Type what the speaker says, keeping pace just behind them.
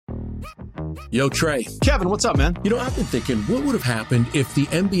Yo, Trey. Kevin, what's up, man? You know, I've been thinking, what would have happened if the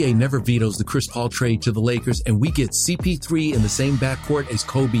NBA never vetoes the Chris Paul trade to the Lakers and we get CP3 in the same backcourt as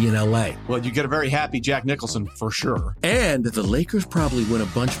Kobe in LA? Well, you get a very happy Jack Nicholson for sure. And the Lakers probably win a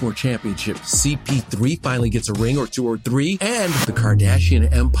bunch more championships. CP3 finally gets a ring or two or three, and the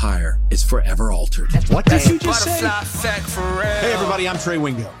Kardashian empire is forever altered. What did you just say? Hey, everybody, I'm Trey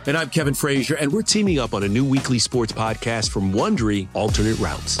Wingo. And I'm Kevin Frazier, and we're teaming up on a new weekly sports podcast from Wondery, Alternate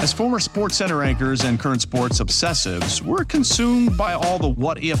Routes. As former Sports Center anchors and current sports obsessives, we're consumed by all the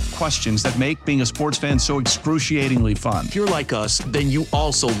what-if questions that make being a sports fan so excruciatingly fun. If you're like us, then you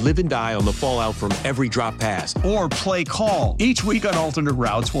also live and die on the fallout from every drop pass. Or play call. Each week on Alternate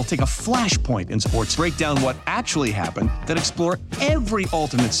Routes, we'll take a flashpoint in sports, break down what actually happened, then explore every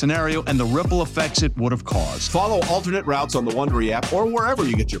alternate scenario and the ripple effects it would have caused. Follow Alternate Routes on the Wondery app or wherever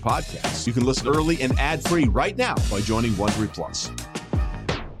you get your podcasts. You can listen early and ad-free right now by joining Wondery Plus.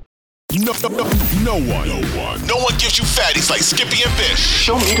 No one gives you fatties like Skippy and Fish.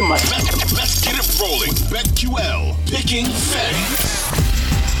 Show me the money. Let's get it rolling. BetQL, picking fatties.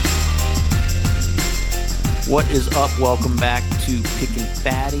 What is up? Welcome back to Picking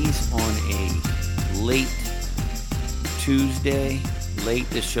Fatties on a late Tuesday.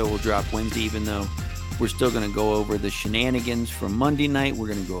 This show will drop Wednesday, even though we're still going to go over the shenanigans from Monday night. We're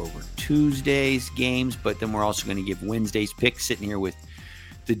going to go over Tuesday's games, but then we're also going to give Wednesday's picks. Sitting here with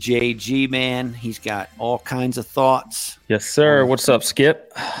the JG man. He's got all kinds of thoughts. Yes, sir. What's up,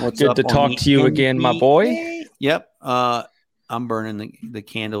 Skip? Good to talk to you again, my boy. Yep. I'm burning the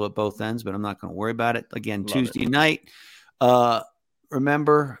candle at both ends, but I'm not going to worry about it. Again, Tuesday night.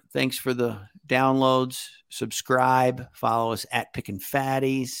 Remember, thanks for the downloads. Subscribe. Follow us at Pickin'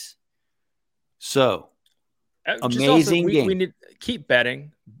 Fatties. So, amazing game. We need keep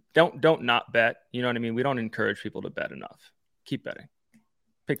betting. Don't not bet. You know what I mean? We don't encourage people to bet enough. Keep betting.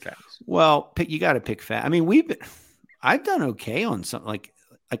 Pick fatties. Well, you got to pick fat. I mean, I've done okay on something like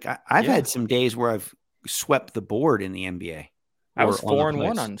I've had some days where I've swept the board in the NBA. I was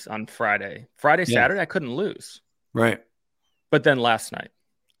 4-1 on Friday. Saturday, I couldn't lose. Right. But then last night.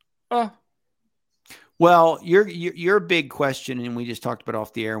 Well, your big question, and we just talked about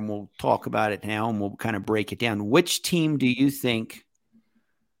off the air, and we'll talk about it now, and we'll kind of break it down. Which team do you think?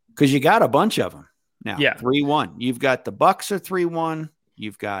 Because you got a bunch of them now. Yeah. 3-1. You've got the Bucks are 3-1.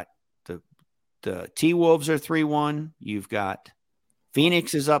 You've got the T-Wolves are 3-1. You've got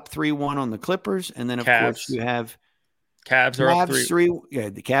Phoenix is up 3-1 on the Clippers, and then of course you have Cavs are up 3. Yeah,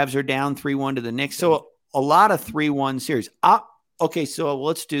 the Cavs are down 3-1 to the Knicks. So a lot of 3-1 series. Okay, so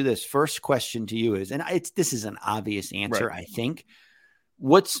let's do this. First question to you is, and this is an obvious answer, right. I think.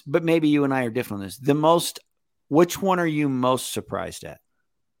 But maybe you and I are different on this. Which one are you most surprised at?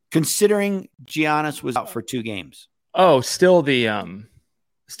 Considering Giannis was out for 2 games. Oh, still the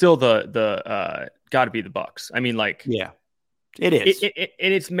got to be the Bucks. I mean, like, yeah, it is.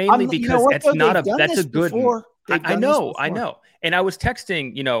 It's mainly because it's not that's a good. I know. And I was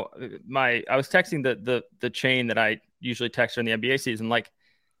texting, I was texting the chain that I usually text during the NBA season. Like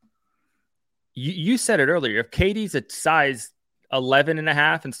you said it earlier, if KD's a size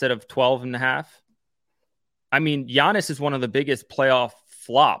 11.5 instead of 12.5, I mean, Giannis is one of the biggest playoff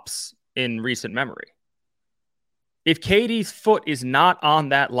flops in recent memory. If KD's foot is not on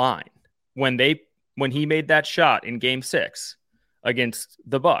that line when he made that shot in Game 6 against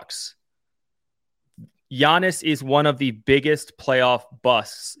the Bucks, Giannis is one of the biggest playoff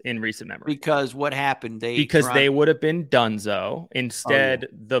busts in recent memory. Because what happened? They would have been donezo. Instead,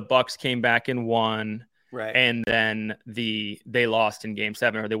 the Bucks came back and won. Right. And then they lost in Game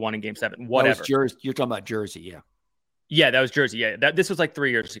 7, or they won in Game 7. Whatever. You're talking about Jersey, yeah. Yeah, that was Jersey. Yeah, this was like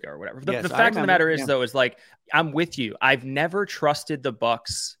 3 years ago or whatever. The fact of the matter is, though, is like, I'm with you. I've never trusted the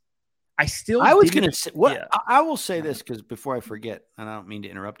Bucks. I will say this, because before I forget, and I don't mean to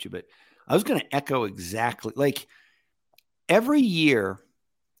interrupt you, but I was going to echo exactly. Like, every year,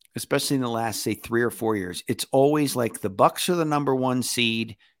 especially in the last, say, 3 or 4 years, it's always like the Bucks are the number 1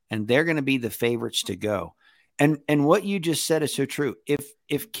 seed, and they're going to be the favorites to go. And what you just said is so true.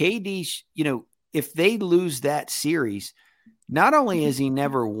 If KD, if they lose that series, not only has he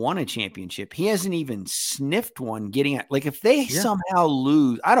never won a championship, he hasn't even sniffed one getting at. Like, if they somehow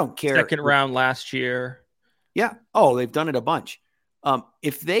lose, I don't care. Second round last year. Yeah. Oh, they've done it a bunch.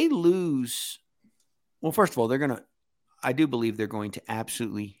 If they lose, well, first of all, I do believe they're going to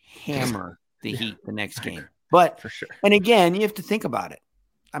absolutely hammer the Heat the next game. But for sure. And again, you have to think about it.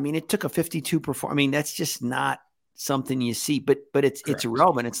 I mean, it took a 52 performance. I mean, that's just not something you see, but it's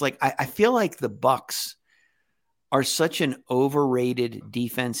irrelevant. It's like, I feel like the Bucks are such an overrated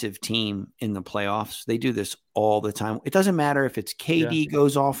defensive team in the playoffs. They do this all the time. It doesn't matter if it's KD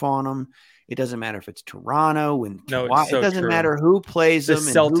goes off on them. It doesn't matter if it's Toronto and no, it doesn't matter who plays the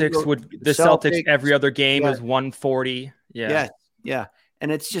them. Celtics every other game is 140. Yeah. Yeah.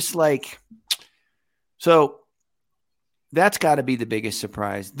 And it's just like, so that's got to be the biggest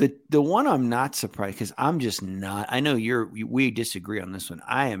surprise. The one I'm not surprised, because I'm just not, I know we disagree on this one.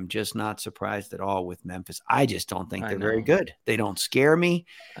 I am just not surprised at all with Memphis. I just don't think they're very good. They don't scare me.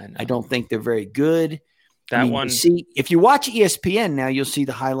 I don't think they're very good. If you watch ESPN now, you'll see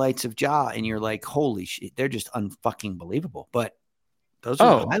the highlights of Ja, and you're like, holy shit, they're just unfucking believable. But those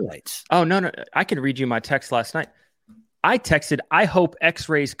are the highlights. Oh, no. I can read you my text last night. I texted, I hope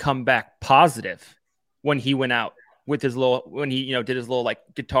X-rays come back positive when he went out with his when he, did his little like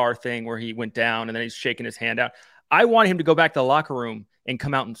guitar thing where he went down and then he's shaking his hand out. I want him to go back to the locker room and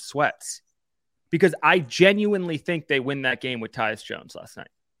come out in sweats, because I genuinely think they win that game with Tyus Jones last night.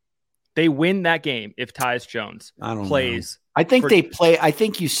 They win that game if Tyus Jones plays. I think they play. I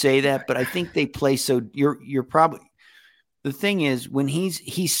think you say that, but I think they play. So you're probably, the thing is, when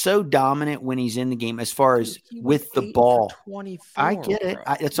he's so dominant when he's in the game, as far as with the ball. I get it.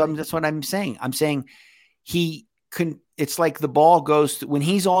 That's what I'm saying. I'm saying it's like the ball goes when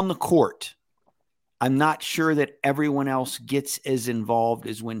he's on the court. I'm not sure that everyone else gets as involved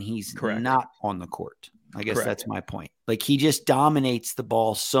as when he's not on the court. I guess that's my point. Like, he just dominates the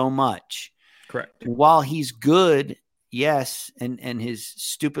ball so much. Correct. While he's good, yes, and his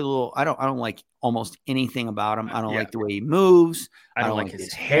stupid little, I don't like almost anything about him. I don't like the way he moves. I don't like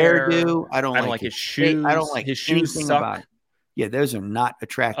his hairdo. I don't like his shoes. I don't like his shoes anything about it. Yeah, those are not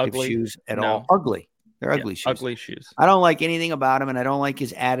attractive shoes at all. Ugly. They're ugly shoes. Ugly shoes. I don't like anything about him, and I don't like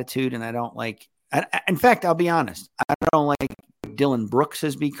his attitude, and I don't like – in fact, I'll be honest. I don't like Dylan Brooks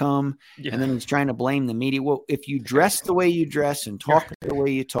has become, and then he's trying to blame the media. Well, if you dress the way you dress and talk the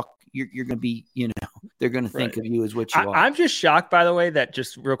way you talk, you're going to be, they're going to think of you as what you are. I'm just shocked, by the way, that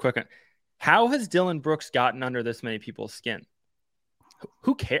just real quick, how has Dylan Brooks gotten under this many people's skin?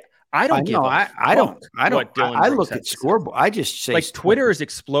 Who cares? I don't give a fuck. I look at scoreboard. I just say, like, Twitter is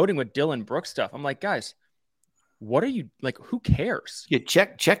exploding with Dylan Brooks stuff. I'm like, guys, what are you, like, who cares? Yeah,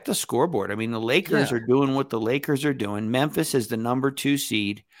 check the scoreboard. I mean, the Lakers are doing what the Lakers are doing. Memphis is the number 2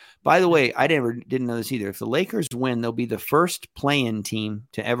 seed. By the way, I didn't know this either. If the Lakers win, they'll be the first play-in team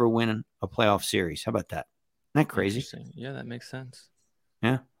to ever win a playoff series. How about that? Isn't that crazy? Yeah, that makes sense.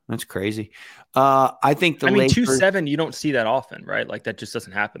 Yeah, that's crazy. I think Lakers, 2-7, you don't see that often, right? Like, that just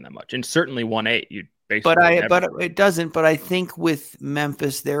doesn't happen that much. And certainly 1-8, you basically. But it doesn't. But I think with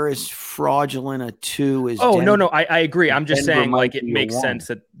Memphis, they're as fraudulent a 2 as. Oh, Denver. No, I agree. I'm just saying, like, it makes sense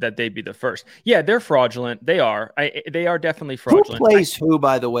that they'd be the first. Yeah, they're fraudulent. They are. They are definitely fraudulent. Who plays who,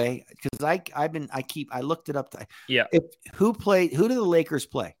 by the way? Because I looked it up. Who do the Lakers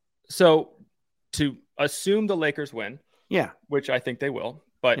play? So to assume the Lakers win, which I think they will.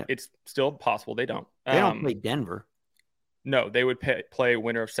 But it's still possible they don't. They don't play Denver. No, they would play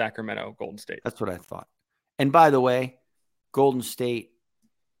winner of Sacramento, Golden State. That's what I thought. And by the way, Golden State,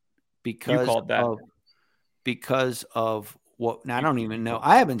 because of what? Now, I don't even know.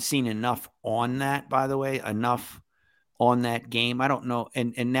 I haven't seen enough on that. By the way, enough on that game. I don't know.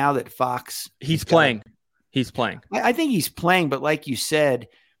 And now that Fox, he's playing. I think he's playing. But like you said,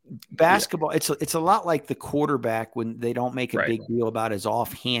 basketball, it's a lot like the quarterback when they don't make a big deal about his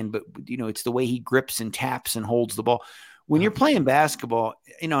offhand, but it's the way he grips and taps and holds the ball. When you're playing basketball,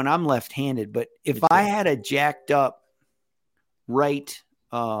 and I'm left-handed, but if I had a jacked up right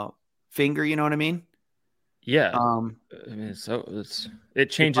finger, you know what I mean? Yeah. It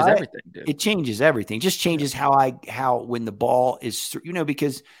changes everything, dude. It changes everything. It just changes how when the ball is,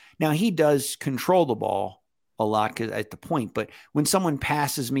 because now he does control the ball a lot at the point, but when someone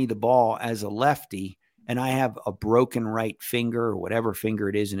passes me the ball as a lefty and I have a broken right finger or whatever finger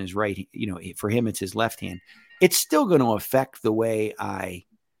it is in his right, for him, it's his left hand. It's still going to affect the way I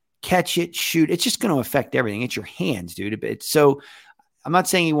catch it, shoot. It's just going to affect everything. It's your hands, dude. So I'm not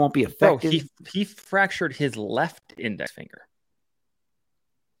saying he won't be affected. Bro, he fractured his left index finger.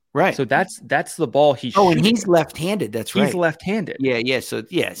 Right. So that's the ball he shoots. Oh, and he's left-handed. That's right. He's left-handed. Yeah.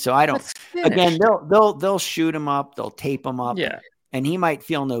 So I don't. Again, they'll shoot him up. They'll tape him up. Yeah. And he might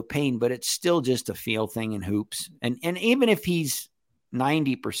feel no pain, but it's still just a feel thing in hoops. And even if he's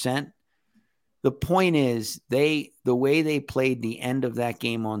 90%, the point is the way they played the end of that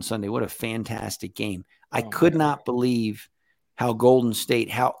game on Sunday. What a fantastic game! I could not believe how Golden State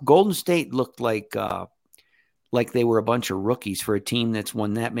looked like they were a bunch of rookies for a team that's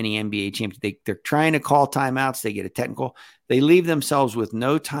won that many NBA championships. They're trying to call timeouts. They get a technical. They leave themselves with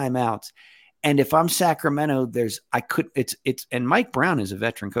no timeouts. And if I'm Sacramento, and Mike Brown is a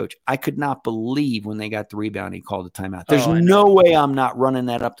veteran coach. I could not believe when they got the rebound, he called a timeout. There's no way I'm not running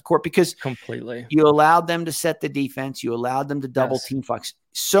that up the court, because completely you allowed them to set the defense. You allowed them to double team Fox.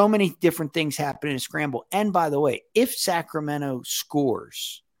 So many different things happen in a scramble. And by the way, if Sacramento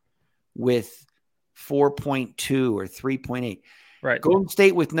scores with 4.2 or 3.8, right, Golden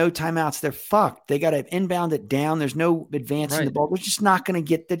State with no timeouts, they're fucked. They got to inbound it down. There's no advancing the ball. They're just not going to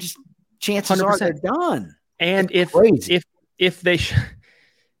get. They're just chances 100%. Are they're done. And if they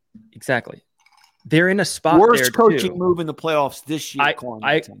exactly, they're in a spot. Worst coaching move in the playoffs this year.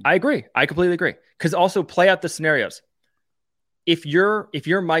 I agree. I completely agree. Because also play out the scenarios. If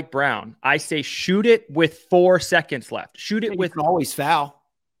you're Mike Brown, I say shoot it with 4 seconds left. Shoot it with, you can always foul,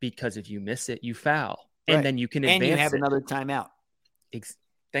 because if you miss it, you foul, and then you can advance. And you have another timeout.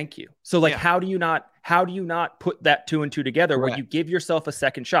 Thank you. So how do you not put that 2 and 2 together where you give yourself a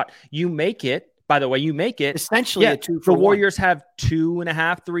second shot? You make it. By the way, you make it essentially a 2 the for Warriors have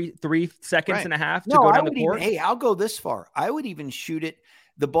 2.5, 3 seconds and a half to go down the court. I'll go this far. I would even shoot it.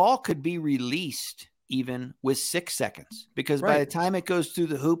 The ball could be released even with 6 seconds, because by the time it goes through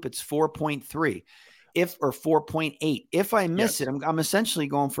the hoop, it's 4.3 or 4.8. If I miss it, I'm essentially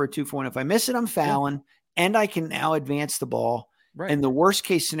going for a 2 for 1. If I miss it, I'm fouling, and I can now advance the ball. Right. In the worst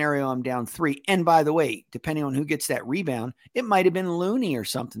case scenario, I'm down 3. And by the way, depending on who gets that rebound, it might have been Looney or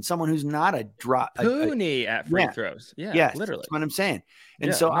something, someone who's not a drop. Looney at free throws. Yeah, literally. That's what I'm saying.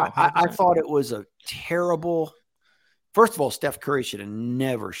 And I thought it was a terrible. First of all, Steph Curry should have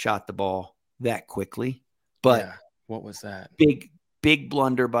never shot the ball that quickly. But what was that? Big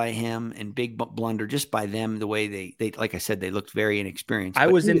blunder by him, and big blunder just by them. The way they like I said, they looked very inexperienced. I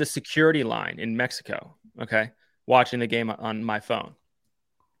was in the security line in Mexico. Okay. Watching the game on my phone.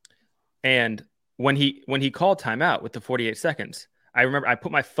 And when he called timeout with the 48 seconds, I remember I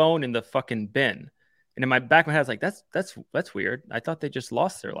put my phone in the fucking bin. And in my back of my head, I was like, that's weird. I thought they just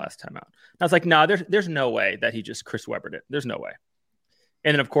lost their last timeout. And I was like, no, there's no way that he just Chris Webbered it. There's no way.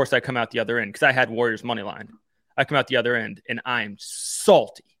 And then, of course, I come out the other end because I had Warriors money line. I come out the other end, and I'm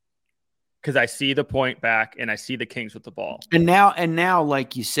salty because I see the point back and I see the Kings with the ball. And now,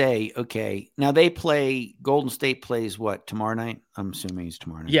 like you say, okay, now Golden State plays what, tomorrow night? I'm assuming it's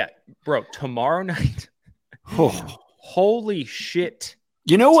tomorrow night. Yeah, bro, tomorrow night. Holy shit.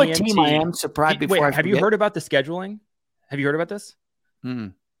 You know what team I am surprised before have you heard about the scheduling? Have you heard about this?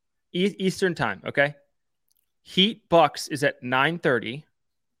 Mm. Eastern time, okay? Heat Bucks is at 9:30.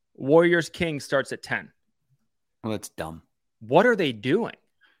 Warriors Kings starts at 10. Well, that's dumb. What are they doing?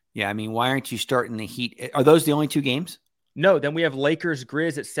 Yeah, I mean, why aren't you starting the Heat? Are those the only 2 games? No, then we have Lakers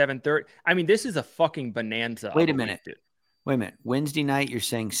Grizz at 7:30. I mean, this is a fucking bonanza. Wait a minute. Wednesday night, you're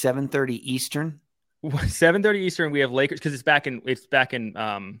saying 7:30 Eastern? 7:30 Eastern, we have Lakers because it's back in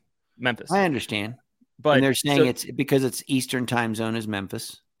Memphis. I understand. But and they're saying it's because it's Eastern time zone is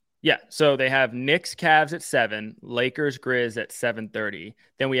Memphis. Yeah, so they have Knicks Cavs at 7, Lakers Grizz at 7:30.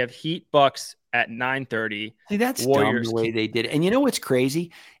 Then we have Heat Bucks at 9:30. See, that's Warriors dumb the way they did it. And you know what's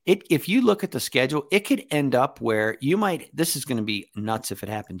crazy? If you look at the schedule, it could end up where you might. This is going to be nuts if it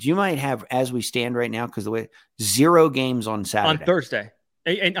happens. You might have, as we stand right now, because the way 0 games on Saturday, on Thursday,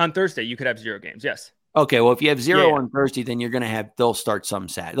 and on Thursday you could have 0 games. Yes. Okay, well, if you have 0 on Thursday, then you're going to have. They'll start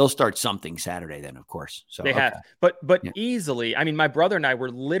something Saturday, then of course. So they have, but easily. I mean, my brother and I were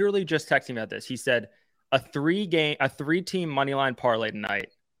literally just texting about this. He said a 3-team money line parlay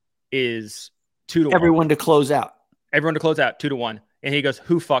tonight is 2-1. Everyone to close out 2-1, and he goes,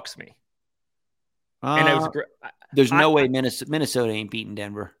 "Who fucks me?" And it was there's no way Minnesota ain't beating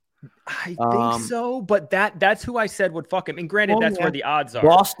Denver. I think so, but that's who I said would fuck him. And granted, that's where the odds are.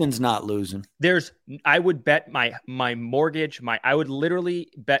 Boston's not losing. I would bet my mortgage, I would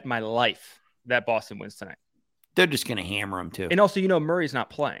literally bet my life that Boston wins tonight. They're just going to hammer them too. And also, Murray's not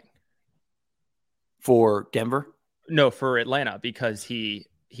playing for Denver. No, for Atlanta because he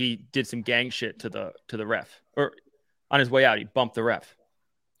did some gang shit to the ref, or on his way out, he bumped the ref.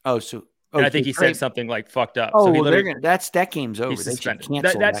 And I think he said something like "fucked up." Oh, so that game's over. They should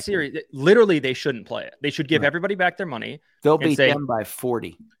cancel that series. Literally, they shouldn't play it. They should give everybody back their money. They'll beat them by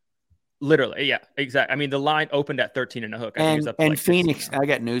 40. Literally, yeah, exactly. I mean, the line opened at 13 and a hook. And Phoenix, I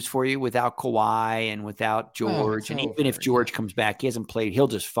got news for you. Without Kawhi and without George, even if George comes back, he hasn't played. He'll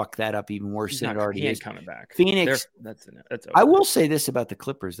just fuck that up even worse than it already is. Coming back. Phoenix. That's over. I will say this about the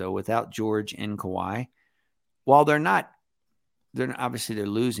Clippers though: without George and Kawhi, while they're obviously they're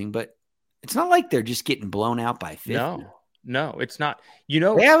losing, but it's not like they're just getting blown out by 50. No, it's not. They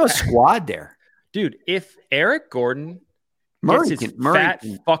have a squad there. Dude, if Eric Gordon gets his fat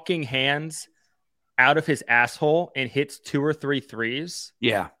fucking hands out of his asshole and hits 2 or 3 threes,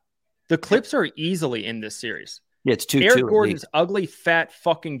 The Clips are easily in this series. Yeah, it's 2-2. Eric Gordon's ugly, fat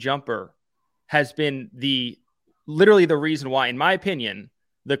fucking jumper has been literally the reason why, in my opinion,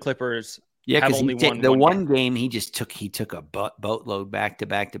 the Clippers have only won one game. He took a boatload back to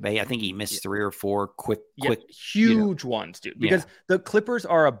back. I think he missed 3 or 4 quick, huge ones, dude. Because the Clippers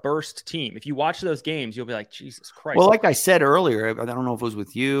are a burst team. If you watch those games, you'll be like, Jesus Christ. Well, like I said earlier, I don't know if it was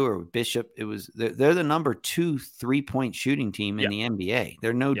with you or with Bishop. They're the number 2 3-point shooting team in the NBA.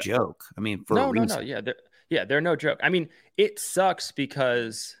 They're no joke. I mean, for a reason. No. They're no joke. I mean, it sucks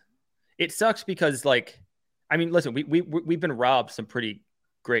because like, I mean, listen, we've been robbed some pretty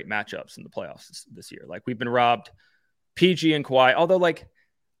great matchups in the playoffs this year. Like, we've been robbed PG and Kawhi. Although, like,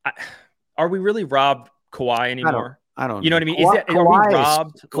 are we really robbed Kawhi anymore? I don't know. You know what I mean? Are we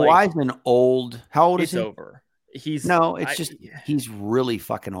robbed? Kawhi's an old. How old is he? It's over. He's really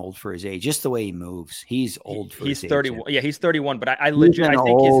fucking old for his age. Just the way he moves, he's old for his age. He's 31. Yeah, he's 31. But I think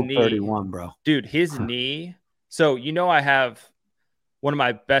his knee, 31, bro. Dude, his knee. So I have one of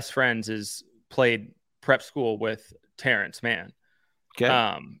my best friends played prep school with Terrence Mann.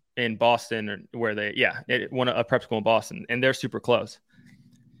 Okay. In Boston, where won a prep school in Boston, and they're super close.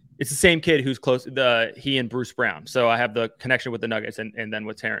 It's the same kid who's close. He and Bruce Brown. So I have the connection with the Nuggets and then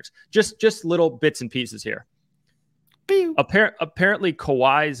with Terrence. Just little bits and pieces here. Apparently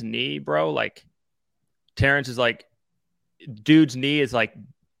Kawhi's knee, bro, like Terrence is like, dude's knee is like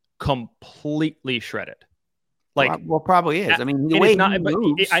completely shredded. Like, well, probably is. I mean, the way he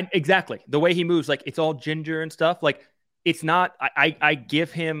moves. Exactly. The way he moves, like, it's all ginger and stuff. Like, it's not, I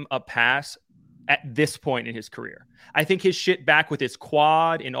give him a pass at this point in his career. I think his shit back with his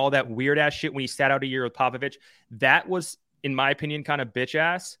quad and all that weird ass shit when he sat out a year with Popovich, that was, in my opinion, kind of bitch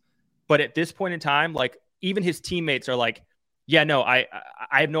ass. But at this point in time, like, even his teammates are like, yeah, no, I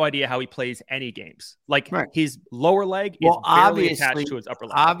have no idea how he plays any games. Like, his lower leg is barely attached to his upper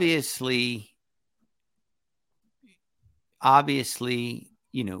leg. Obviously,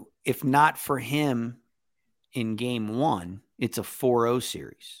 if not for him in game 1, it's a 4-0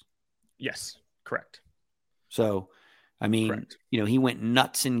 series. Yes, correct. So, I mean, he went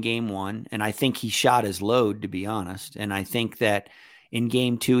nuts in game 1, and I think he shot his load, to be honest. And I think that in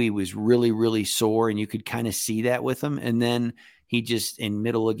game 2, he was really, really sore, and you could kind of see that with him. And then he just, in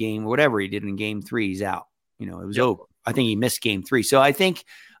middle of game, whatever he did in game 3, he's out. It was over. I think he missed game 3. So I think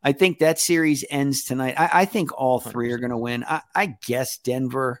that series ends tonight. I think all 3 are going to win. I guess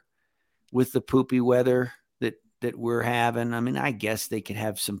Denver, with the poopy weather that we're having, I mean, I guess they could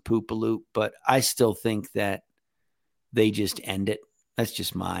have some poop-a-loop, but I still think that they just end it. That's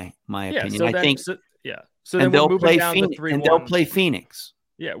just my opinion. So then they'll we're moving down to 3-1. And they'll play Phoenix.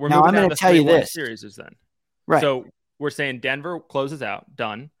 Yeah, we're moving down to 3-1 series then. Right. So we're saying Denver closes out,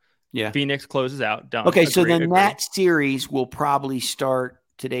 done. Yeah. Phoenix closes out, done. Okay, so then that series will probably start.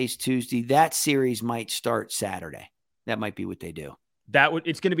 Today's Tuesday. That series might start Saturday. That might be what they do.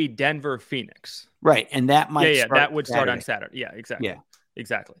 It's going to be Denver, Phoenix. Right, and that might that would start on Saturday. Yeah, exactly. Yeah.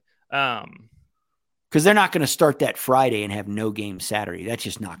 Exactly. Because they're not going to start that Friday and have no game Saturday. That's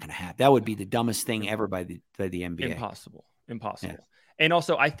just not going to happen. That would be the dumbest thing ever by the NBA. Impossible. Yeah. And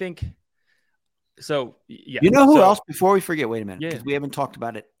also, I think so. Yeah. You know who else? Before we forget, wait a minute, because we haven't talked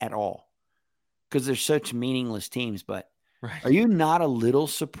about it at all. Because they're such meaningless teams. But are you not a little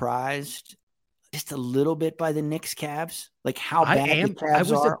surprised, just a little bit, by the Knicks Cavs? Like how bad the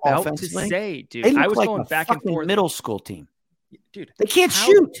Cavs are offensively? To say, dude, they look I was like going back and forth. Middle school team, dude. They can't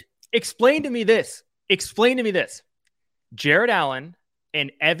shoot. Explain to me this. Jared Allen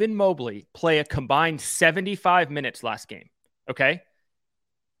and Evan Mobley play a combined 75 minutes last game. Okay.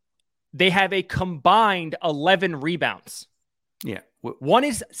 They have a combined 11 rebounds. Yeah. One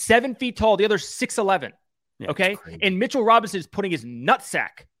is 7 feet tall. The other's 6'11". Yeah, okay. And Mitchell Robinson is putting his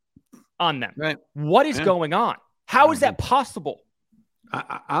nutsack on them. Right. What is going on? How is that possible?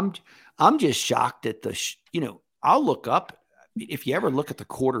 I'm just shocked at I'll look up. If you ever look at the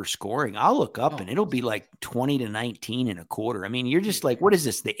quarter scoring, I'll look up and it'll be like 20-19 in a quarter. I mean, you're just like, what is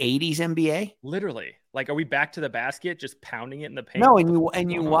this? The 80s NBA? Literally. Like, are we back to the basket, just pounding it in the paint? No, and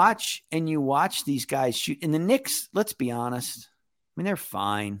you watch these guys shoot. And the Knicks, let's be honest. I mean, they're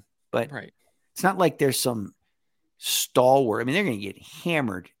fine, but it's not like there's some stalwart. I mean, they're going to get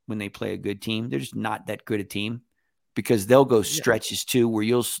hammered when they play a good team. They're just not that good a team. Because they'll go stretches too, where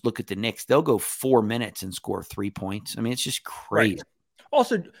you'll look at the Knicks. They'll go 4 minutes and score 3 points. I mean, it's just crazy. Right.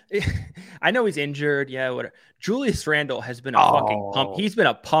 Also, I know he's injured. Yeah, whatever. Julius Randle has been a fucking pump. He's been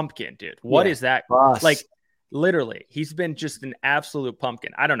a pumpkin, dude. What is that? Like, literally, he's been just an absolute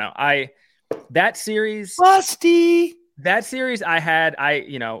pumpkin. I don't know. That series, Busty. That series, I had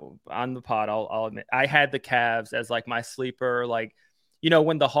on the pod. I'll admit, I had the Cavs as like my sleeper. Like,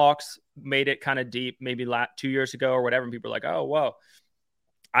 when the Hawks made it kind of deep, maybe 2 years ago or whatever, and people were like, oh, whoa.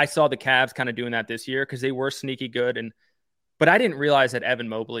 I saw the Cavs kind of doing that this year because they were sneaky good. But I didn't realize that Evan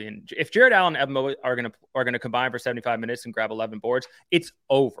Mobley and if Jared Allen and Evan Mobley are going to combine for 75 minutes and grab 11 boards, it's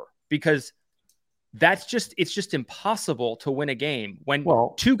over because it's just impossible to win a game when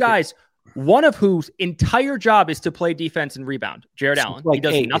two guys, one of whose entire job is to play defense and rebound. Jared Allen, he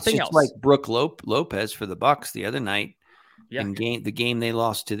does nothing else. Like Brook Lopez for the Bucks the other night in the game they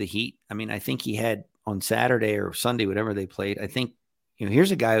lost to the Heat. I mean, I think he had on Saturday or Sunday, whatever they played. I think.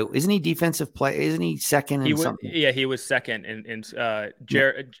 Here's a guy. Isn't he defensive play? Isn't he second in something? Yeah, he was second. And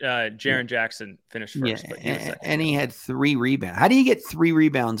Jaren Jackson finished first. But he had 3 rebounds. How do you get 3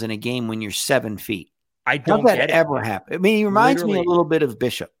 rebounds in a game when you're 7 feet? I don't get it. Ever happen? I mean, he reminds me a little bit of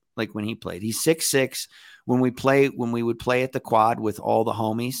Bishop, like when he played. He's 6'6". When we would play at the Quad with all the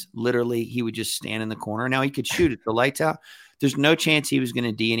homies, literally he would just stand in the corner. Now he could shoot it. The lights out. There's no chance he was going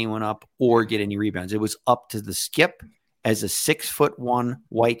to D anyone up or get any rebounds. It was up to the Skip. As a 6'1"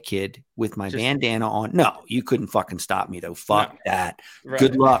 white kid with my bandana on. No, you couldn't fucking stop me though. Fuck that. Right.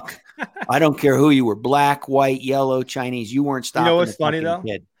 Good luck. I don't care who you were, black, white, yellow, Chinese. You weren't stopping. You know what's funny though?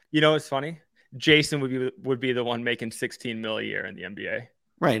 Kid. You know what's funny? Jason would be the one making $16 million a year in the NBA.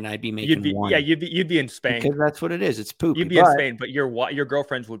 Right, and I'd be making one. Yeah, you'd be in Spain. Because that's what it is. It's poop. You'd be in Spain, but your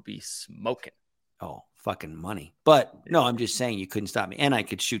girlfriends would be smoking. Oh, fucking money. But no, I'm just saying you couldn't stop me. And I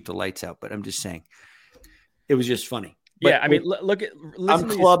could shoot the lights out, but I'm just saying it was just funny. But, I mean, I'm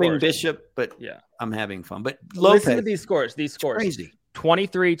clubbing Bishop, but I'm having fun. But Lopez, listen to these scores. Crazy.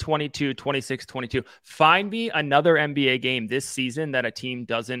 23, 22, 26, 22. Find me another NBA game this season that a team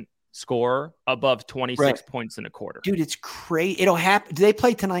doesn't score above 26 points in a quarter. Dude, it's crazy. It'll happen. Do they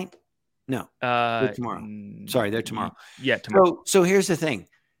play tonight? No. They're tomorrow. Sorry, they're tomorrow. Yeah, tomorrow. So here's the thing.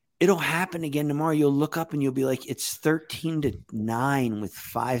 It'll happen again tomorrow. You'll look up and you'll be like, it's 13-9 with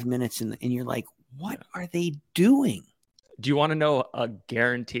 5 minutes and you're like, what are they doing? Do you want to know a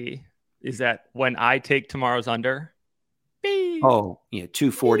guarantee? Is that when I take tomorrow's under? Beep. Oh, yeah,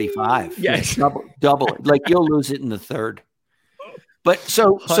 245. Yes. Double it. Like you'll lose it in the third. But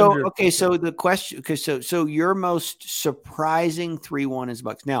so okay, so the question, because so your most surprising 3-1 is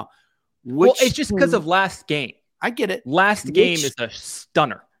Bucks. Now, it's just because of last game. I get it. Last game is a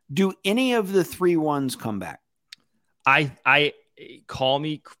stunner. Do any of the 3-1s come back? I call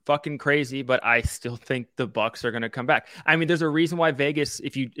me fucking crazy, but I still think the Bucks are going to come back. I mean, there's a reason why Vegas,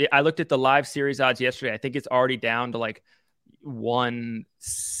 I looked at the live series odds yesterday. I think it's already down to like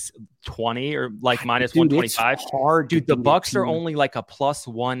 120 or like minus 125. Hard, dude. The Bucks are only like a plus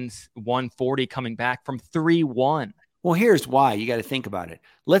 140 coming back from 3-1. Well, here's why. You got to think about it.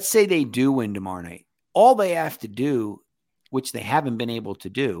 Let's say they do win tomorrow night. All they have to do, which they haven't been able to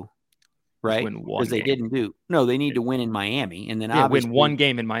do, right? Because they didn't do. No, they need to win in Miami, and then win one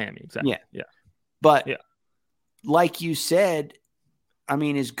game in Miami. Exactly. Yeah. But like you said, I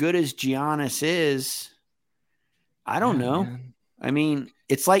mean, as good as Giannis is, I don't know. Man. I mean,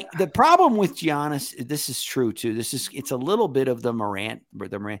 it's like the problem with Giannis. This is true too. It's a little bit of the Morant.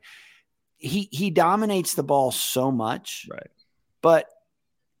 He dominates the ball so much, right? But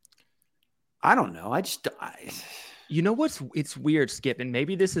I don't know. You know it's weird, Skip, and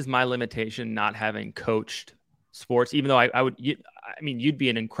maybe this is my limitation not having coached sports, even though you'd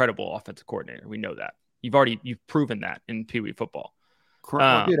be an incredible offensive coordinator. We know that. You've proven that in Pee Wee football.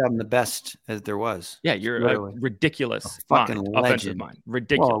 Dude, I'm the best as there was. Yeah, you're literally a ridiculous offensive mind.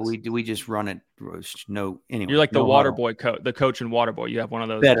 Ridiculous. Well, we just run it. No, anyway. You're like the Waterboy coach, the coach in Waterboy. You have one of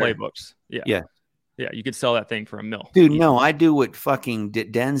those playbooks. Yeah. You could sell that thing for $1 million. Dude, no, I do what fucking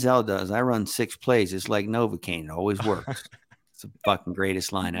Denzel does. I run 6 plays. It's like Novocaine. It always works. It's the fucking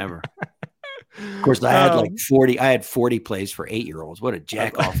greatest line ever. Of course, I had like 40. I had 40 plays for 8-year-olds. What a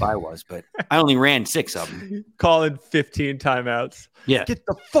jack off I was, but I only ran 6 of them. Calling 15 timeouts. Yeah, get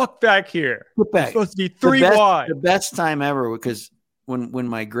the fuck back here. Get back. It's supposed to be 3 wide. The best time ever, because when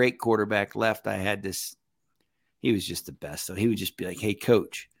my great quarterback left, I had this. He was just the best. So he would just be like, "Hey,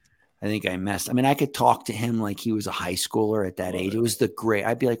 coach, I think I messed." I mean, I could talk to him like he was a high schooler at that age. It was the great.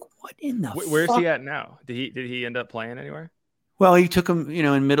 I'd be like, "What in the? Where's he at now? Did he end up playing anywhere?" Well, he took him,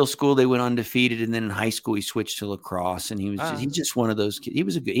 in middle school they went undefeated, and then in high school he switched to lacrosse, and he's just one of those kids. He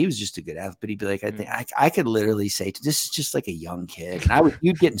was just a good athlete, but he'd be like, I could literally say, this is just like a young kid. And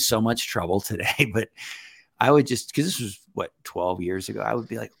you'd get in so much trouble today, but I would just, because this was 12 years ago, I would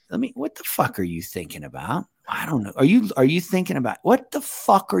be like, what the fuck are you thinking about? I don't know. Are you thinking about what the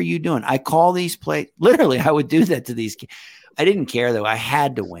fuck are you doing? I call these plays. Literally, I would do that to these kids. I didn't care though. I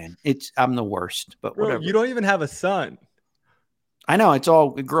had to win. I'm the worst, but whatever. Bro, you don't even have a son. I know, it's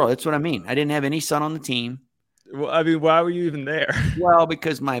all a girl. That's what I mean. I didn't have any son on the team. Well, I mean, why were you even there? Well,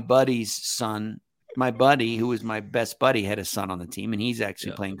 because my buddy's son, my buddy, who was my best buddy, had a son on the team, and he's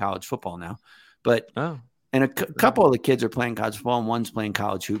actually playing college football now. But and a couple of the kids are playing college football, and one's playing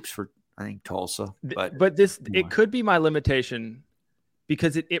college hoops for, I think, Tulsa. But it could be my limitation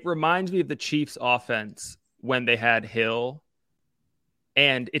because it reminds me of the Chiefs' offense when they had Hill,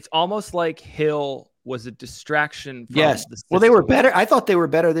 and it's almost like Hill was a distraction. From well, they were better. I thought they were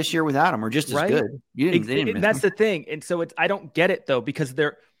better this year without him, or just as good. That's the thing, and so I don't get it though because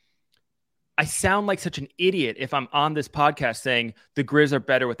I sound like such an idiot if I'm on this podcast saying the Grizz are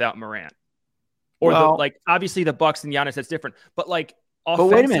better without Morant, or obviously the Bucks and Giannis, that's different. But like, but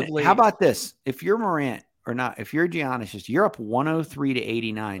wait a minute, how about this? If you're Morant or not, if you're Giannis, you're up 103 to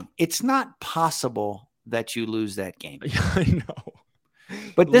 89. It's not possible that you lose that game. I know.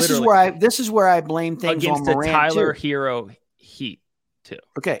 But this is where I blame things against on Morant the Tyler too. Hero Heat too.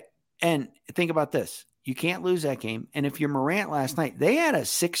 Okay, and think about this: you can't lose that game. And if you're Morant last night, they had a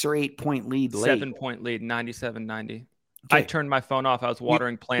 6 or 8 point lead, 7-point lead, 97-90. Okay. I turned my phone off. I was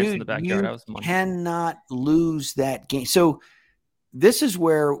watering plants in the backyard. You cannot lose that game. So this is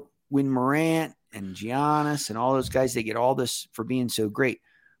where when Morant and Giannis and all those guys, they get all this for being so great.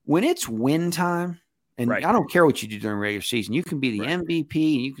 When it's win time. And I don't care what you do during regular season. You can be the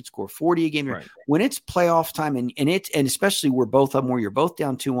MVP and you can score 40 a game. Right. When it's playoff time and especially we're both up where you're both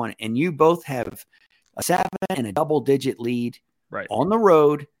down 2-1 and you both have a 7 and a double-digit lead on the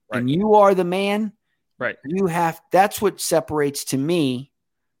road and you are the man. Right. That's what separates to me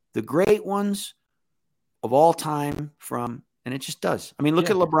the great ones of all time from, and it just does. I mean, look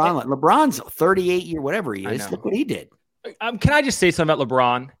at LeBron. LeBron's 38 year, whatever he is. Look what he did. Can I just say something about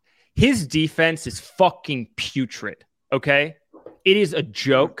LeBron? His defense is fucking putrid, okay? It is a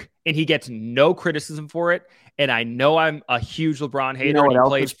joke, and he gets no criticism for it. And I know I'm a huge LeBron hater. You know what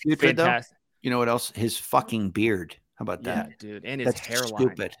else is putrid, fantastic. Though? You know what else? His fucking beard. How about that? Yeah, dude. And his hairline.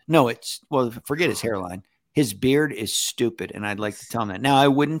 Stupid. No, forget his hairline. His beard is stupid, and I'd like to tell him that. Now, I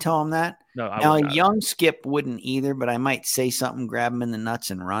wouldn't tell him that. No, now, a young Skip wouldn't either, but I might say something, grab him in the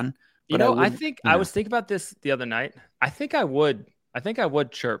nuts, and run. But I think I was thinking about this the other night. I think I would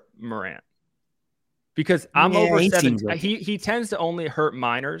chirp Morant because I'm over 7. He tends to only hurt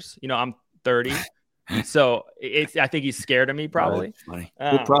minors. You know, I'm 30. So I think he's scared of me probably. Funny.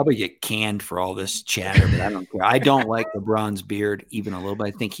 We'll probably get canned for all this chatter, but I don't care. I don't like LeBron's beard even a little bit.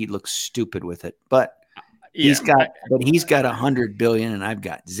 I think he looks stupid with it, but he's got $100 billion and I've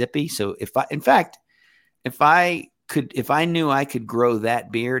got Zippy. So if I knew I could grow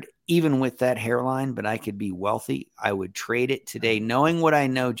that beard, even with that hairline, but I could be wealthy, I would trade it today. Knowing what I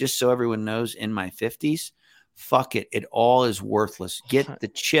know, just so everyone knows, in my 50s, fuck it. It all is worthless. Get the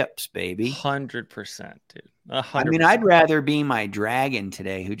chips, baby. 100%, dude. 100%. I mean, I'd rather be my dragon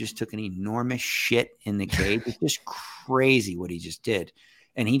today who just took an enormous shit in the cage. It's just crazy what he just did.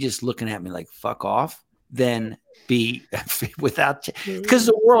 And he just looking at me like, fuck off, than be without, because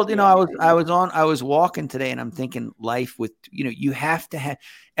the world, you know, I was walking today and I'm thinking life with, you know, you have to have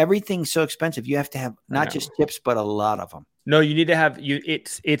everything's so expensive. You have to have not just chips, but a lot of them. No, you need to have you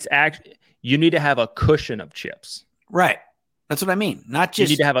need to have a cushion of chips. Right. That's what I mean. Not just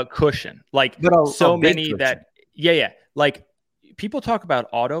you need to have a cushion. Like so many cushion. That like people talk about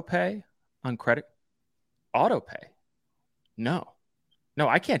auto pay on credit. Auto pay. No,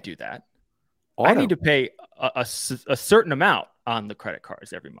 I can't do that. I need to pay a certain amount on the credit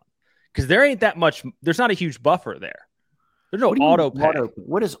cards every month because there ain't that much. There's not a huge buffer there. There's no auto pay.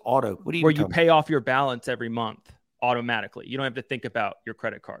 What is auto? What do you? Where you pay off your balance every month automatically. You don't have to think about your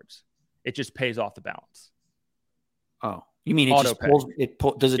credit cards. It just pays off the balance. Oh, you mean it just pulls?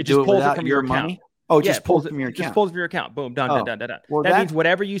 Does it do it without your money? Account. Oh, it just pulls it from your account. Just pulls from your account. Boom, done. Well, that means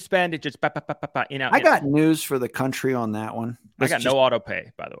whatever you spend, it just in out. I got news for the country on that one. I got no auto pay,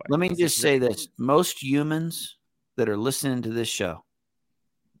 by the way. Let me just say this: most humans that are listening to this show,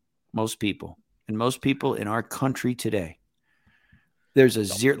 most people in our country today, there's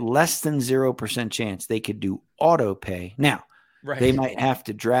a less than 0% chance they could do auto pay. Now, they might have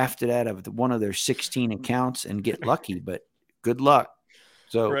to draft it out of one of their 16 accounts and get lucky, but good luck.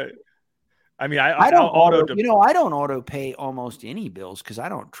 So. Right. I mean, I don't auto pay almost any bills because I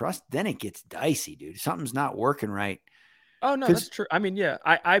don't trust. Then it gets dicey, dude. Something's not working right. Oh no, that's true. I mean, yeah,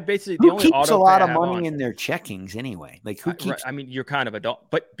 I basically the only keeps a lot of money in their checkings anyway. Like who keeps? Right. I mean, you're kind of adult,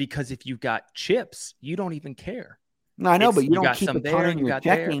 but because if you got chips, you don't even care. No, I know, but you don't keep a ton in your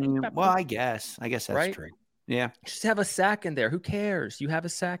checking. Well, I guess that's right? True. Yeah, just have a sack in there. Who cares? You have a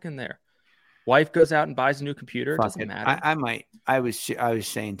sack in there. Wife goes out and buys a new computer. Doesn't matter. I might. I was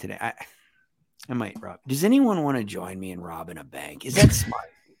saying today. I might rob. Does anyone want to join me in robbing a bank? Is that smart?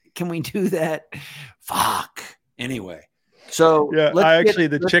 Can we do that? Fuck. Anyway, so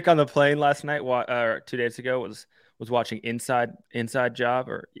the chick on the plane last night, 2 days ago, was watching Inside Job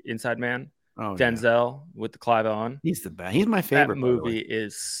or Inside Man. Oh, Denzel with the Clive Owen. He's the best. He's my favorite. That movie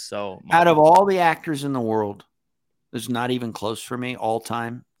is so. Out of all the actors in the world, there's not even close for me all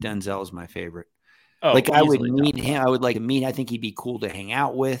time. Denzel is my favorite. Oh, like I would meet him. I would like to meet. I think he'd be cool to hang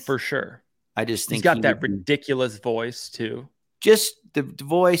out with for sure. I just think he's got that ridiculous voice too. Just the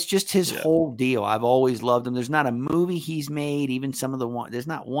voice, just his whole deal. I've always loved him. There's not a movie he's made, even some of the one. There's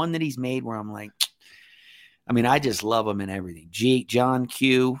not one that he's made where I'm like, I mean, I just love him in everything. John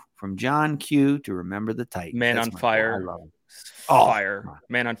Q. From John Q. to Remember the Titans. Man on Fire. I love him. Fire.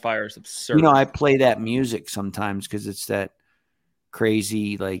 Man on Fire is absurd. You know, I play that music sometimes because it's that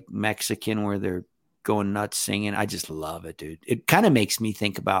crazy like Mexican where they're going nuts singing. I just love it, dude. It kind of makes me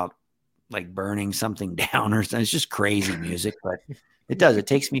think about like burning something down or something. It's just crazy music, but it does. It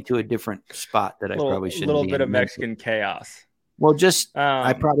takes me to a different spot that I probably shouldn't. A little bit of Mexican chaos. Well, just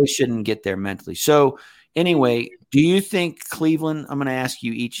I probably shouldn't get there mentally. So anyway, do you think Cleveland? I'm going to ask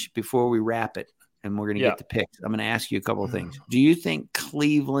you each before we wrap it, and we're going to get to picks. I'm going to ask you a couple of things. Do you think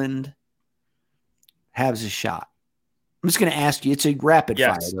Cleveland has a shot? I'm just going to ask you. It's a rapid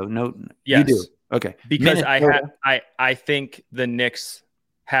fire, though. No, you do. Okay, because I think the Knicks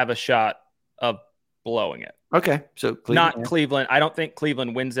have a shot of blowing it. Okay, so not Cleveland. I don't think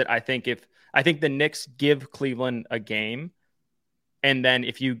Cleveland wins it. I think the Knicks give Cleveland a game, and then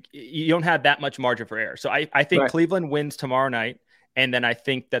if you don't have that much margin for error. So I think Cleveland wins tomorrow night, and then I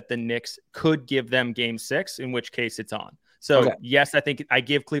think that the Knicks could give them game 6, in which case it's on. So yes, I think I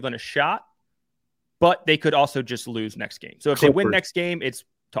give Cleveland a shot, but they could also just lose next game. So if they win next game, it's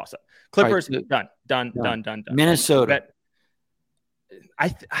toss up. Clippers, done. Minnesota.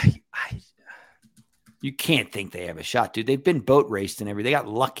 You can't think they have a shot, dude. They've been boat raced and everything. They got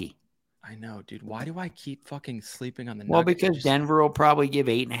lucky. I know, dude. Why do I keep fucking sleeping on the Nuggets? Well, because Denver will probably give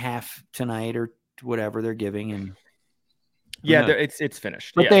 8.5 tonight or whatever they're giving, and it's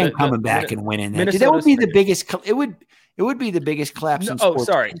finished. But they ain't coming back and winning that. That would be the biggest. It would be the biggest collapse in sports. Oh,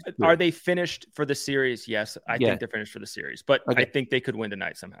 sorry. Are they finished for the series? Yes, I think they're finished for the series, but I think they could win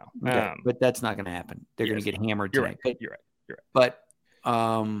tonight somehow. Okay. But that's not going to happen. They're going to get hammered tonight. You're right. But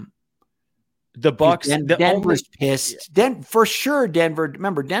the Bucks, Denver's pissed. For sure, Denver.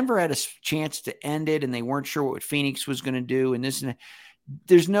 Remember, Denver had a chance to end it, and they weren't sure what Phoenix was going to do. And this, and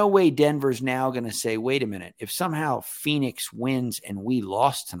there's no way Denver's now going to say, "Wait a minute! If somehow Phoenix wins and we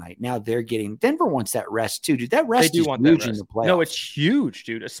lost tonight, now they're getting." Denver wants that rest too, dude. That rest is huge in the playoffs. No, it's huge,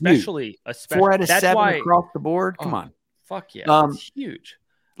 dude. Especially 4 out of 7 across the board. Come on, fuck yeah, it's huge.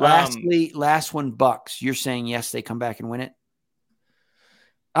 Lastly, last one, Bucks. You're saying yes, they come back and win it.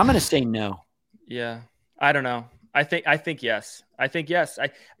 I'm going to say no. Yeah, I don't know. I think yes.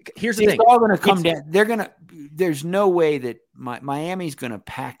 Here's the thing. It's all going to come down. There's no way that Miami's going to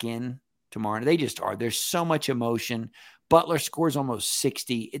pack in tomorrow. They just are. There's so much emotion. Butler scores almost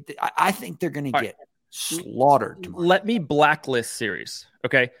 60. I think they're going to get slaughtered tomorrow. Let me blacklist series.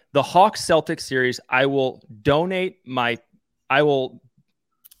 Okay. The Hawks Celtics series. I will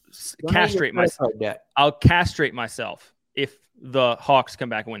castrate myself. I'll castrate myself if the Hawks come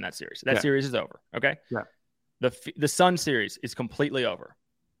back and win that series. That series is over. Okay. Yeah. The Sun series is completely over.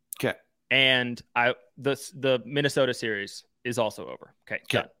 Okay. And the Minnesota series is also over. Okay.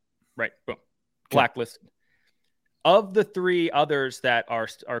 Done. Right. Boom. Blacklisted. Of the 3 others that are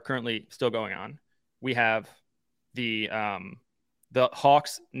currently still going on, we have the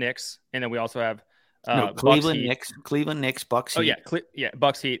Hawks, Knicks, and then we also have Cleveland Knicks, Bucks. Heat. Oh yeah,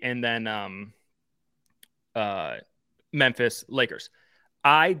 Bucks, Heat, and then Memphis, Lakers.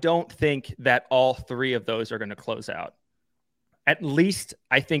 I don't think that all 3 of those are going to close out.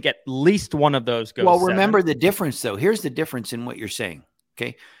 I think at least one of those goes. Well, remember the difference, though. Here's the difference in what you're saying.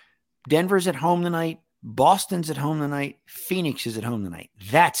 Okay. Denver's at home tonight. Boston's at home tonight. Phoenix is at home tonight.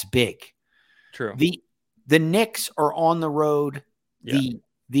 That's big. True. The Knicks are on the road. Yeah.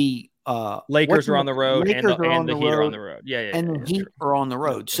 The Lakers are on the road, and the Heat are on the road. Yeah. And the Heat are on the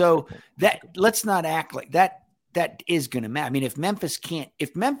road. So let's not act like that. That is going to matter. I mean, if Memphis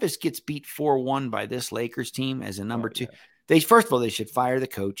gets beat 4-1 by this Lakers team as a number 2, first of all, they should fire the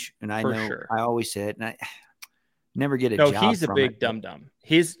coach. And I I always said, and I never get a job. No, he's a big dum-dum.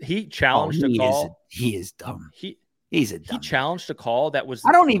 He challenged a call. He is dumb. He's a dumb. He challenged a call that was.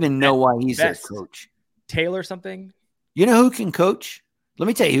 I don't even know why he's their coach. Taylor something. You know who can coach? Let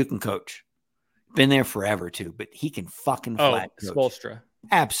me tell you who can coach. Been there forever too, but he can fucking flat coach. Spoelstra.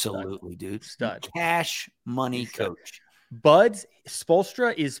 Absolutely, dude. Stud. Cash money coach.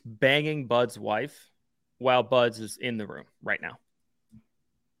 Spoelstra is banging Bud's wife while Bud's is in the room right now.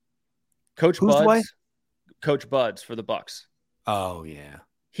 Coach Whose Bud's wife? Coach Buds for the Bucks. Oh yeah.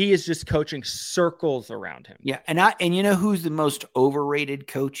 He is just coaching circles around him. Yeah, and you know who's the most overrated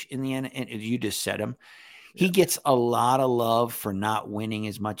coach in the end? And you just said him. He gets a lot of love for not winning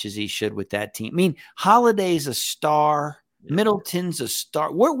as much as he should with that team. I mean, Holiday's a star. Yeah. Middleton's a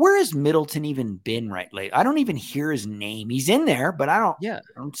star. Where has Middleton even been lately? I don't even hear his name. He's in there, but I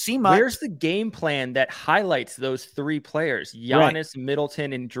don't see much. Where's the game plan that highlights those three players, Giannis,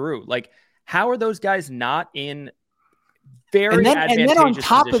 Middleton, and Drew? Like, how are those guys not in very advantageous and then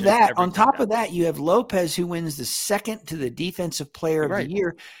on top of that, you have Lopez, who wins the second to the defensive player of the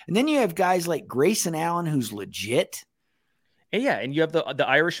year. And then you have guys like Grayson Allen, who's legit. And you have the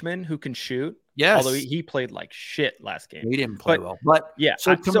Irishman who can shoot. Yes. Although he played like shit last game. He didn't play well. But yeah.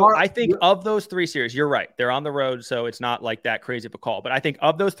 So I think of those three series, you're right. They're on the road, so it's not like that crazy of a call. But I think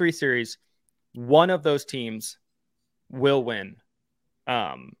of those three series, one of those teams will win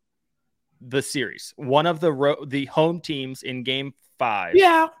the series. One of the home teams in game 5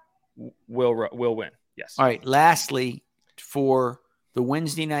 will win. Yes. All right. Lastly, for the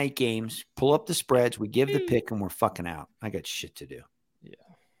Wednesday night games, pull up the spreads. We give the pick and we're fucking out. I got shit to do. Yeah.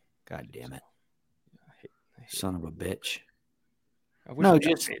 God damn it. Son of a bitch. I wish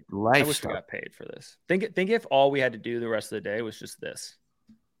we got paid for this. Think if all we had to do the rest of the day was just this.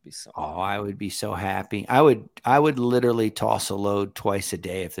 I would be so happy. I would literally toss a load twice a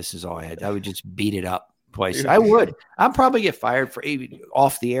day if this is all I had. I would just beat it up twice. I would. I'd probably get fired for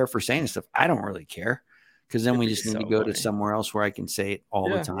off the air for saying stuff. I don't really care, because then we just need to go to somewhere else where I can say it all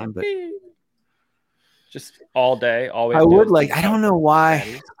the time. But just all day, always. I would like. I don't know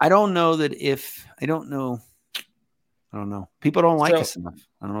why. I don't know that if I don't know. I don't know. People don't like us enough.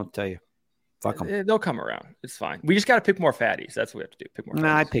 I don't know what to tell you. Fuck them. They'll come around. It's fine. We just got to pick more fatties. That's what we have to do. Pick more. No,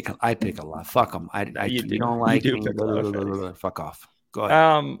 I pick a lot. Fuck them. You don't like me. Fuck off. Go ahead.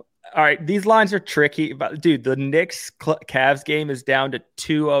 All right. These lines are tricky, but dude, the Knicks Cavs game is down to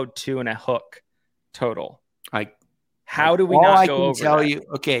 202 and a hook total. How do we not go over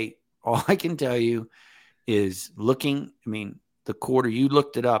that? All I can tell you is looking. I mean, the quarter you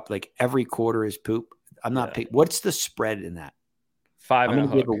looked it up. Like every quarter is poop. I'm not. What's the spread in that? 5 and a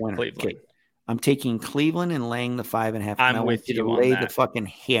hook. Give a winner. Cleveland. Okay. I'm taking Cleveland and laying the 5.5. I'm with you on lay that. the fucking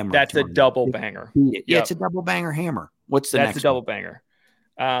hammer. That's a double banger. Yeah, it's a double banger hammer. What's the next? That's a double banger.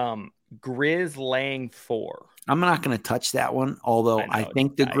 Grizz laying 4. I'm not going to touch that one, although I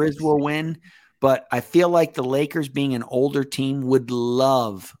think the Grizz will win. But I feel like the Lakers, being an older team, would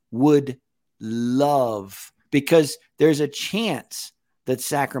love, because there's a chance that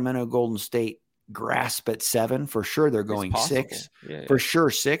Sacramento Golden State grasp at 7 for sure. They're going 6 for sure.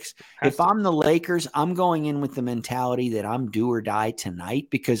 6. If I'm the Lakers, I'm going in with the mentality that I'm do or die tonight,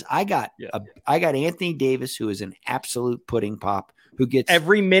 because I got Anthony Davis, who is an absolute pudding pop, who gets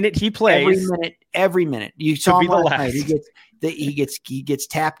every minute he plays. Every minute. You saw him last night. He gets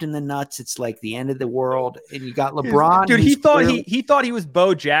tapped in the nuts. It's like the end of the world. And you got LeBron. Dude, he thought he was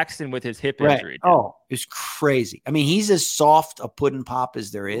Bo Jackson with his hip injury. Dude. Oh, it's crazy. I mean, he's as soft a pudding pop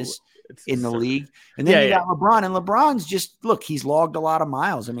as there is in the league. And then you got LeBron, and LeBron's just he's logged a lot of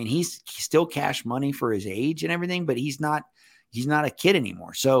miles. I mean, he's still cash money for his age and everything, but he's not a kid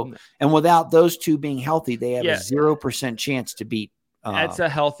anymore. So, and without those two being healthy, they have a 0% chance to beat. That's a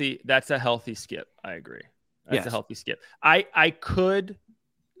healthy skip. I agree. That's a healthy skip. I could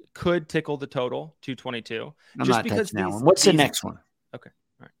tickle the total 222. I'm just not because that one. What's the next one? Okay.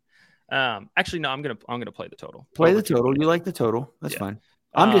 All right. Actually, no, I'm gonna play the total. Play the total. You like the total? That's fine.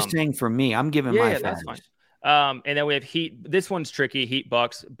 I'm just saying for me, I'm giving my that's fine. And then we have Heat. This one's tricky. Heat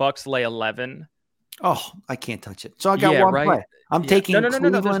Bucks. Bucks lay 11. Oh, I can't touch it. So I got one play. I'm taking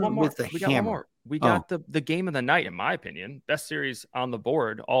Cleveland with the hammer. We got the game of the night, in my opinion. Best series on the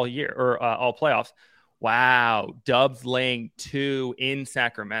board all year, or all playoffs. Wow. Dubs laying 2 in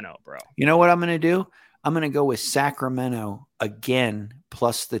Sacramento, bro. You know what I'm going to do? I'm going to go with Sacramento again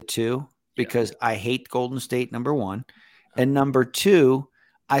plus the 2, because I hate Golden State, number 1. And number 2,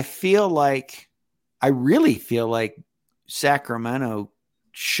 I really feel like Sacramento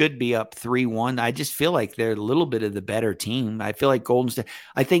should be up 3-1. I just feel like they're a little bit of the better team. I feel like Golden State.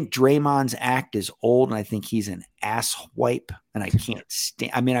 I think Draymond's act is old, and I think he's an ass wipe, and I can't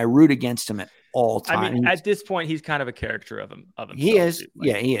stand. I mean, I root against him at all times. I mean, at this point, he's kind of a caricature of himself. He is.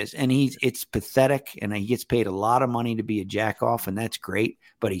 He is. And it's pathetic, and he gets paid a lot of money to be a jack off, and that's great,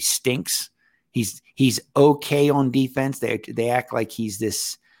 but he stinks. He's okay on defense. They act like he's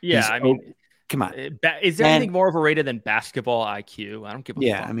this. Yeah, I mean, come on. Is there anything more overrated than basketball IQ? I don't give a fuck.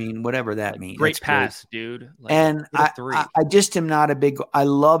 Yeah, I mean, whatever that means. Great pass, dude. And I just am not I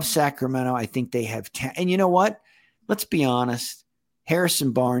love Sacramento. I think they have and you know what? Let's be honest.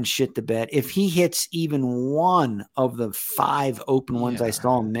 Harrison Barnes shit the bed. If he hits even one of the 5 open ones I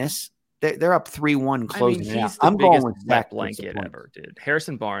saw him miss, they're up 3-1 closing it out. I'm going with Zach blanket ever, dude.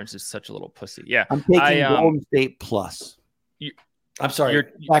 Harrison Barnes is such a little pussy. Yeah, I'm taking Golden State plus. I'm sorry,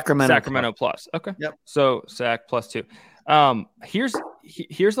 Sacramento plus. Okay. Yep. So Sac +2.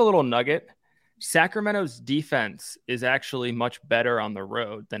 Here's a little nugget. Sacramento's defense is actually much better on the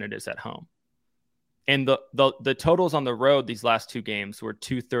road than it is at home. And the totals on the road these last 2 games were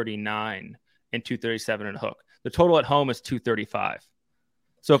 239 and 237 at Hook. The total at home is 235.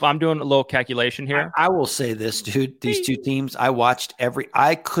 So if I'm doing a little calculation here, I will say this, dude. These 2 teams,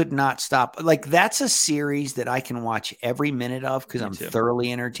 I could not stop. Like, that's a series that I can watch every minute of because I'm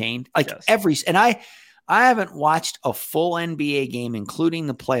thoroughly entertained. Like and I haven't watched a full NBA game, including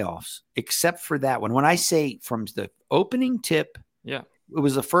the playoffs, except for that one. When I say from the opening tip, it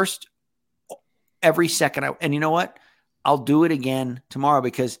was the first every second. And you know what? I'll do it again tomorrow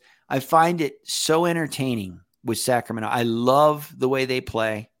because I find it so entertaining with Sacramento. I love the way they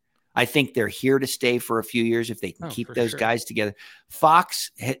play. I think they're here to stay for a few years if they can keep those guys together. Fox,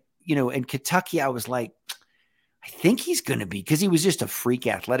 in Kentucky, I was like, I think he's going to be, because he was just a freak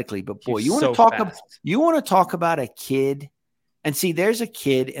athletically. But boy, you want to talk about a kid, and see, there's a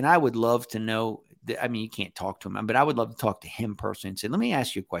kid, and I would love to know. I mean, you can't talk to him, but I would love to talk to him personally and say, let me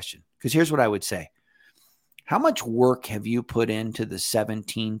ask you a question, because here's what I would say: how much work have you put into the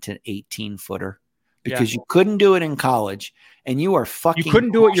 17 to 18 footer? Because you couldn't do it in college, and you are fucking. You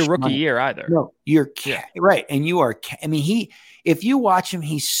couldn't do it your rookie year either. No, right, and you are. I mean, if you watch him,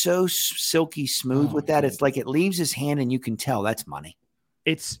 he's so silky smooth with that. It's like it leaves his hand, and you can tell that's money.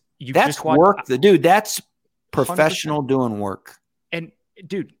 That's work. Dude, that's professional 100%. Doing work. And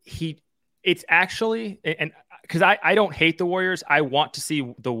dude, it's actually, and because I don't hate the Warriors, I want to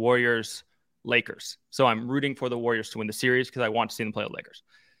see the Warriors Lakers. So I'm rooting for the Warriors to win the series because I want to see them play the Lakers.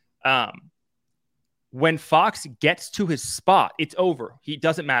 When Fox gets to his spot, it's over. He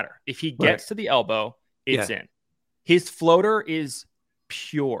doesn't matter. If he gets to the elbow, it's in. His floater is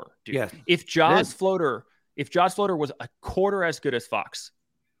pure, dude. Yeah. If Ja's floater was a quarter as good as Fox,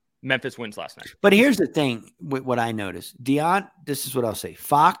 Memphis wins last night. But here's the thing, what I noticed. This is what I'll say.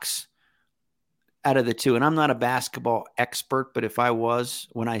 Fox, out of the 2, and I'm not a basketball expert, but if I was,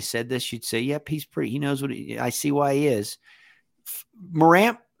 when I said this, you'd say, yep, he knows I see why he is.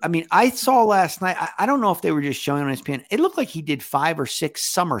 Morant, I mean, I saw last night, I don't know if they were just showing on his ESPN. It looked like he did 5 or 6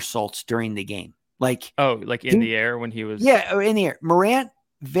 somersaults during the game. Like in the air when he was. Yeah, in the air. Morant,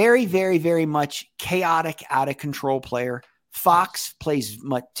 very, very, very much chaotic, out of control player. Fox plays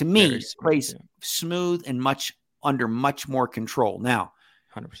smooth and under much more control. Now,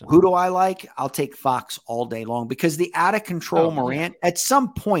 100%. Who do I like? I'll take Fox all day long because the out of control Morant, at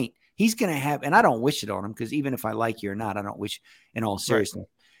some point, he's going to have, and I don't wish it on him because even if I like you or not, I don't wish in all seriousness.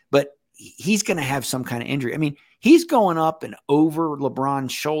 But he's going to have some kind of injury. I mean, he's going up and over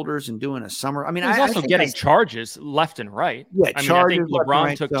LeBron's shoulders and doing a summer. I mean, he's also getting charges left and right. Yeah, I think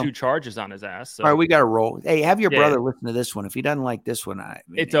LeBron took 2 charges on his ass. So. All right, we got to roll. Hey, have your brother listen to this one. If he doesn't like this one,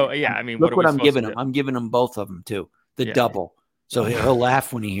 look what I'm giving him. I'm giving him both of them too. The double. So he'll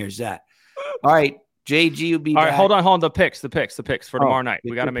laugh when he hears that. All right, JG will be back. All right, hold on. The picks for tomorrow night.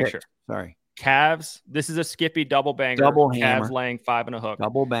 We got to make sure. Sorry. Cavs, this is a Skippy double banger. Double hammer. Cavs laying 5 and a hook.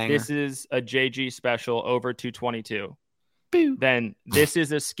 Double banger. This is a JG special over 222. Boo. Then this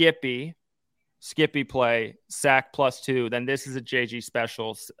is a Skippy play, Sac +2. Then this is a JG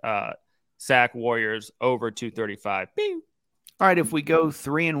special, Sac Warriors over 235. Boo. All right, if we go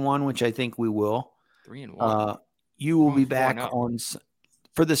 3-1, which I think we will. 3-1. You will be back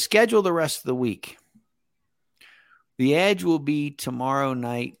for the schedule the rest of the week. The Edge will be tomorrow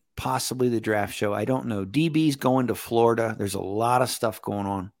night. Possibly the draft show. I don't know. DB's going to Florida. There's a lot of stuff going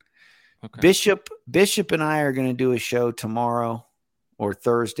on. Okay. Bishop and I are going to do a show tomorrow or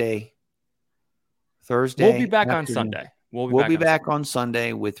Thursday. We'll be back on Sunday. We'll be back on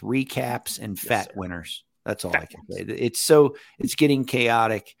Sunday with recaps and fat winners. That's all I can say. It's getting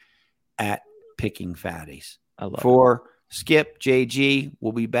chaotic at Picking Fatties. I love it. Skip, JG,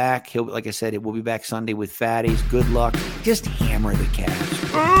 will be back. Like I said, we'll be back Sunday with Fatties. Good luck. Just hammer the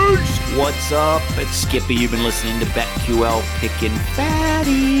Cavs. What's up? It's Skippy. You've been listening to BetQL Pickin'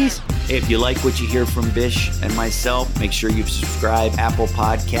 Fatties. If you like what you hear from Bish and myself, make sure you subscribe. Apple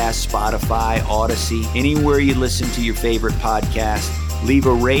Podcasts, Spotify, Odyssey, anywhere you listen to your favorite podcast. Leave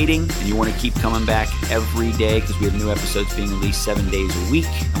a rating, and you want to keep coming back every day because we have new episodes being released 7 days a week,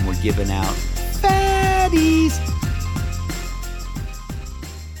 and we're giving out Fatties.